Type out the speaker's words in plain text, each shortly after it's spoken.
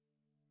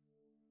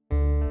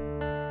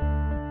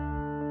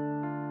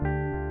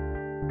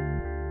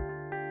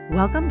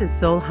Welcome to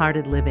Soul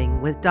Hearted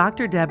Living with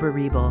Dr. Deborah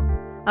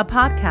Riebel, a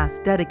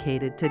podcast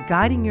dedicated to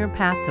guiding your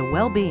path to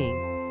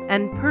well-being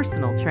and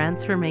personal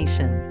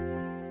transformation.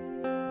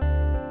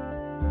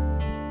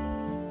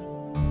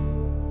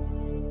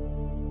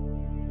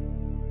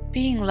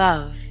 Being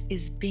love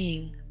is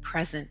being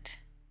present.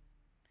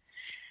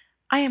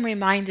 I am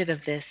reminded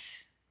of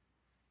this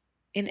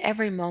in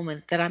every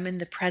moment that I'm in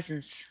the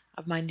presence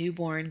of my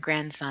newborn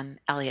grandson,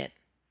 Elliot.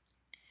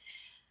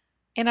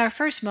 In our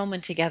first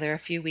moment together a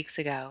few weeks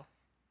ago,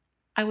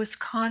 I was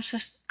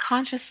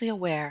consciously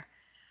aware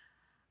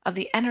of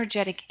the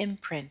energetic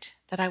imprint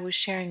that I was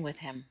sharing with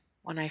him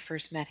when I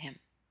first met him.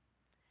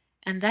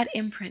 And that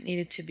imprint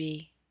needed to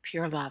be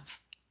pure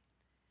love.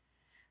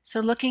 So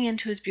looking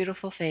into his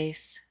beautiful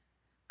face,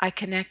 I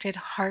connected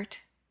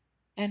heart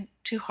and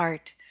to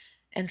heart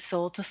and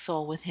soul to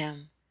soul with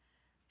him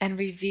and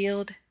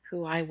revealed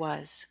who I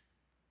was.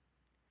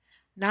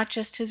 Not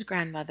just his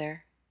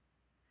grandmother,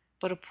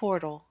 but a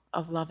portal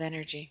of love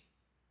energy.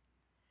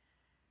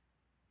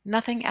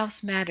 Nothing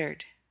else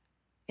mattered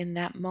in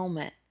that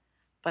moment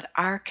but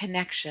our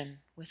connection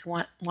with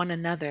one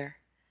another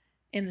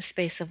in the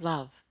space of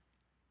love.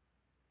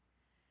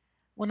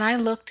 When I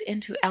looked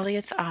into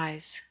Elliot's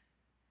eyes,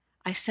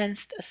 I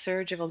sensed a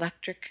surge of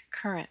electric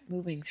current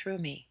moving through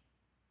me.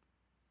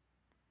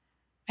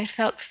 I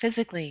felt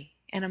physically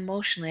and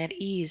emotionally at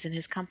ease in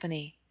his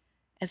company,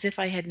 as if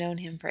I had known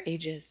him for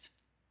ages.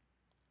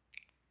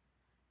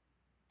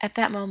 At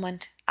that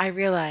moment, I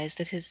realized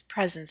that his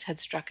presence had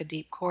struck a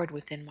deep chord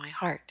within my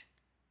heart,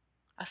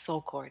 a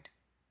soul chord.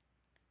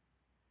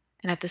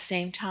 And at the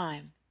same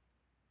time,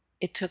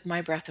 it took my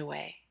breath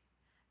away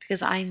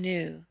because I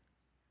knew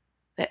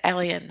that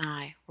Elliot and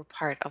I were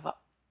part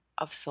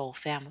of soul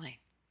family.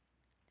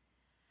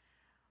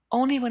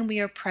 Only when we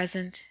are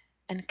present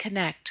and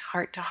connect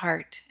heart to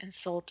heart and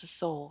soul to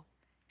soul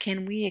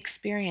can we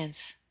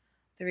experience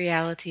the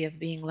reality of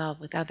being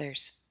love with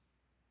others.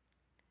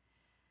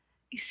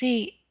 You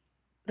see,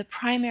 the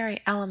primary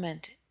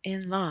element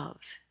in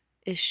love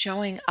is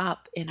showing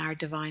up in our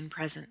divine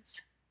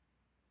presence.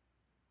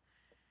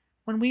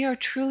 When we are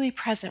truly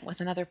present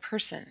with another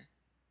person,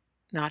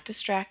 not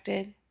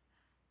distracted,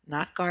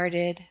 not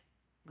guarded,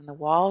 when the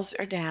walls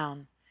are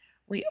down,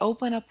 we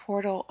open a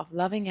portal of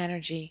loving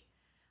energy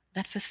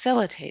that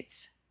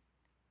facilitates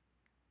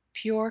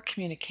pure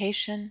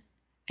communication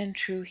and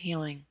true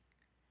healing.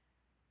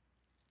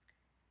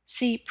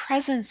 See,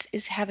 presence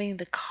is having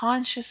the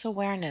conscious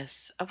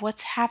awareness of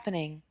what's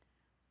happening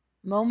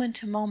moment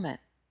to moment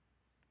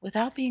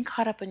without being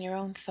caught up in your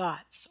own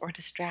thoughts or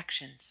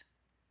distractions.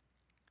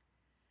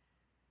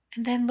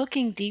 And then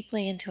looking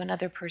deeply into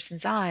another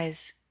person's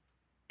eyes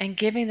and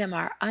giving them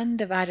our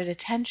undivided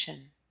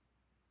attention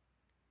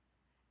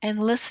and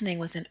listening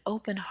with an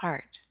open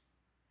heart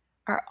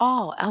are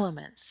all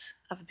elements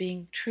of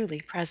being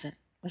truly present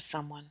with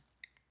someone.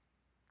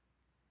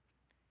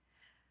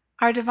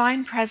 Our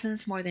divine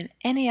presence, more than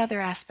any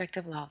other aspect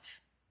of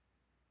love,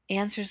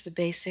 answers the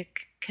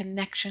basic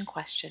connection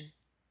question: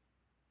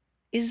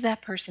 is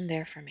that person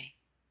there for me?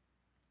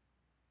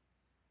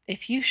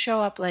 If you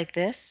show up like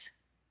this,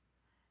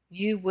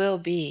 you will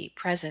be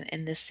present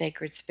in this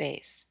sacred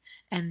space,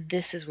 and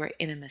this is where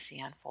intimacy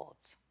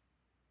unfolds.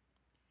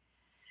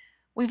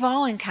 We've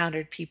all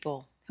encountered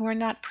people who are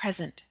not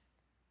present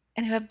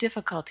and who have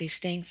difficulty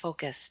staying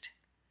focused.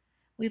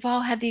 We've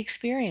all had the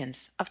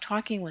experience of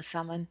talking with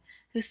someone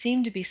who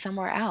seemed to be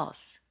somewhere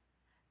else,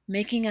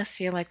 making us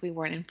feel like we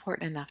weren't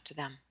important enough to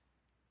them.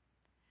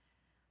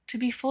 To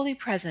be fully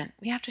present,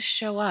 we have to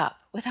show up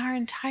with our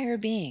entire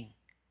being.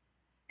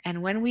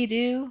 And when we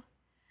do,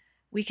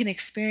 we can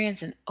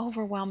experience an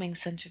overwhelming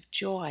sense of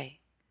joy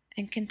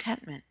and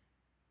contentment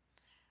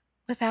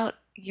without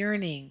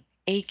yearning,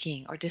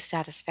 aching, or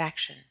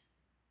dissatisfaction.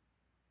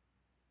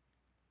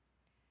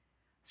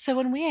 So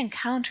when we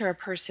encounter a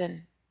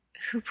person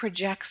who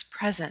projects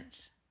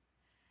presence,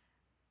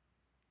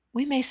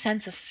 we may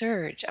sense a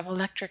surge of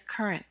electric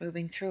current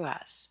moving through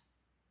us.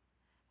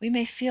 We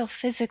may feel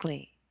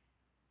physically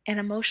and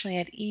emotionally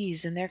at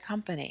ease in their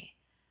company,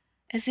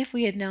 as if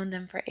we had known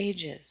them for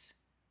ages.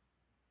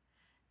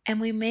 And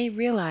we may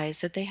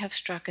realize that they have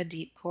struck a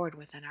deep chord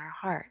within our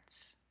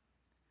hearts.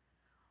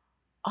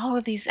 All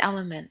of these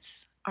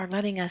elements are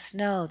letting us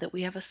know that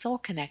we have a soul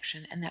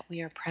connection and that we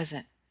are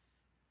present.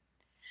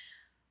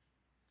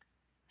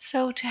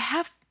 So to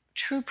have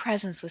true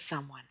presence with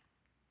someone,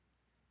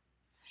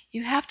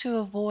 you have to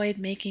avoid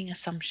making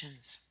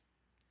assumptions,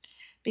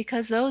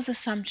 because those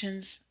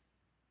assumptions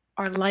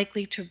are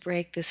likely to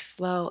break this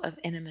flow of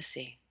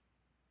intimacy.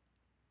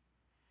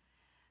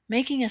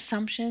 Making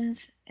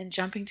assumptions and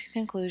jumping to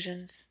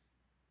conclusions,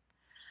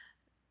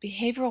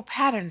 behavioral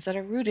patterns that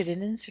are rooted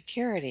in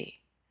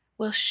insecurity,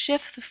 will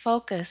shift the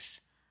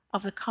focus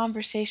of the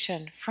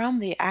conversation from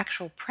the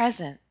actual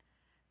present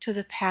to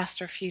the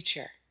past or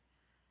future.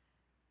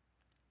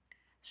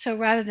 So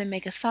rather than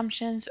make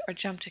assumptions or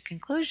jump to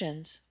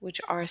conclusions, which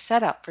are a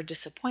setup for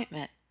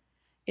disappointment,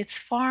 it's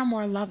far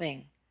more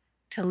loving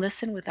to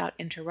listen without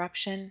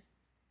interruption,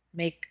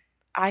 make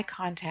eye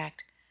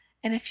contact,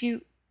 and if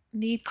you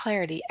need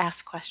clarity,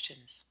 ask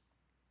questions.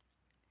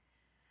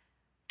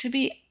 To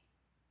be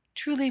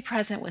truly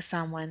present with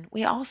someone,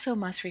 we also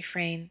must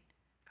refrain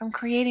from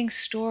creating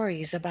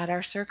stories about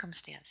our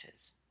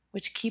circumstances,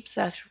 which keeps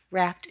us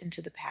wrapped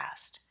into the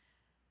past.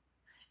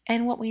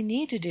 And what we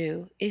need to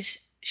do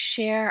is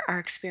share our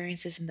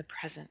experiences in the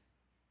present.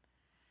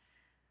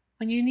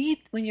 When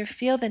you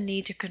feel the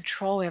need to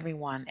control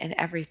everyone and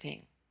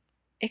everything,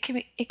 it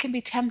can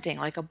be tempting,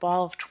 like a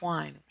ball of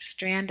twine,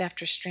 strand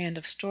after strand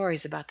of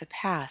stories about the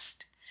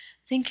past,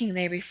 thinking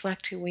they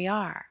reflect who we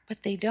are,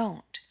 but they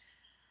don't.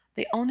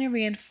 They only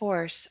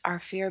reinforce our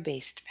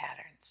fear-based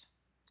patterns.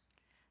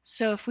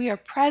 So if we are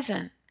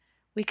present,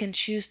 we can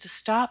choose to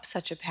stop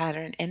such a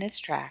pattern in its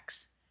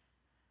tracks,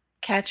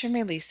 catch and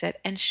release it,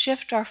 and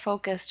shift our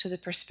focus to the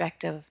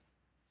perspective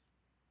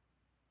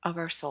of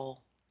our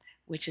soul,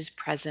 which is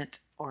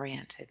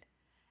present-oriented,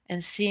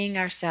 and seeing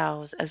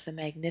ourselves as the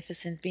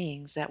magnificent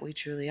beings that we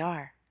truly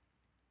are.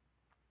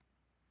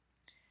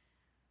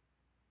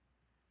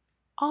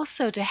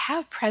 Also, to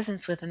have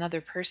presence with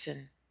another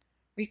person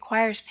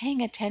requires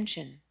paying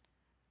attention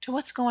to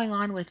what's going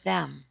on with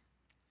them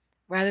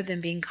rather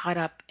than being caught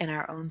up in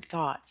our own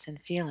thoughts and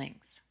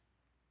feelings.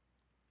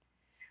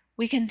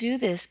 We can do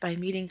this by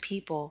meeting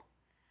people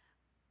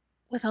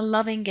with a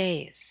loving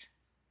gaze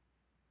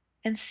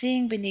and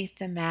seeing beneath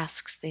the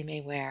masks they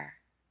may wear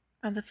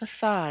and the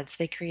facades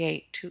they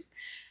create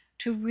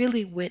to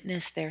really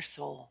witness their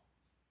soul.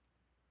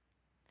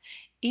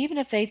 Even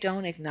if they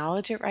don't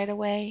acknowledge it right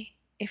away,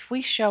 if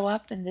we show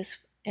up in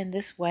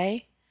this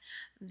way,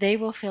 they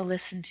will feel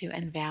listened to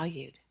and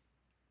valued.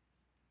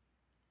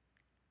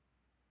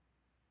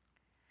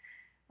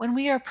 When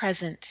we are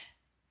present,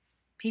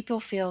 people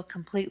feel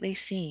completely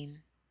seen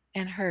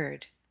and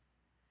heard.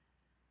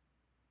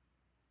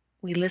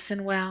 We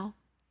listen well,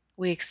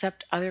 we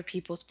accept other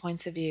people's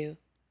points of view,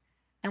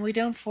 and we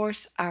don't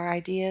force our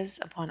ideas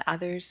upon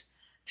others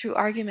through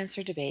arguments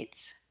or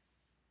debates.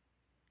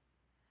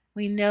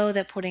 We know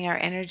that putting our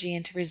energy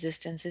into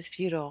resistance is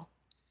futile,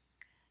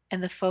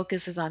 and the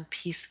focus is on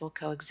peaceful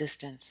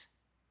coexistence.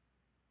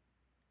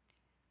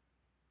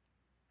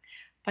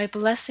 By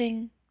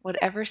blessing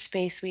whatever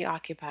space we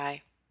occupy,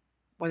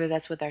 whether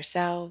that's with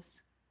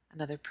ourselves,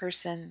 another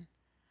person,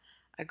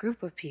 a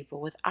group of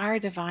people, with our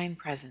divine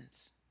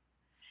presence,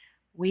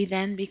 we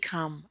then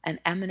become an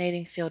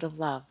emanating field of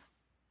love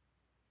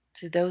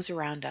to those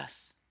around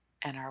us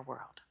and our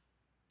world.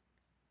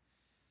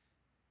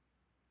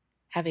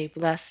 Have a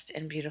blessed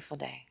and beautiful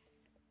day.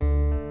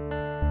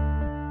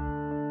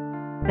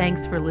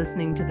 Thanks for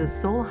listening to the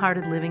Soul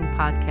Hearted Living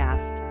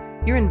podcast.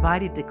 You're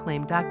invited to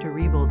claim Dr.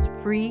 Riebel's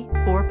free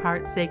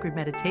 4-part sacred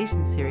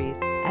meditation series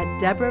at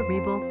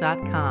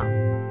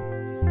deborahriebel.com.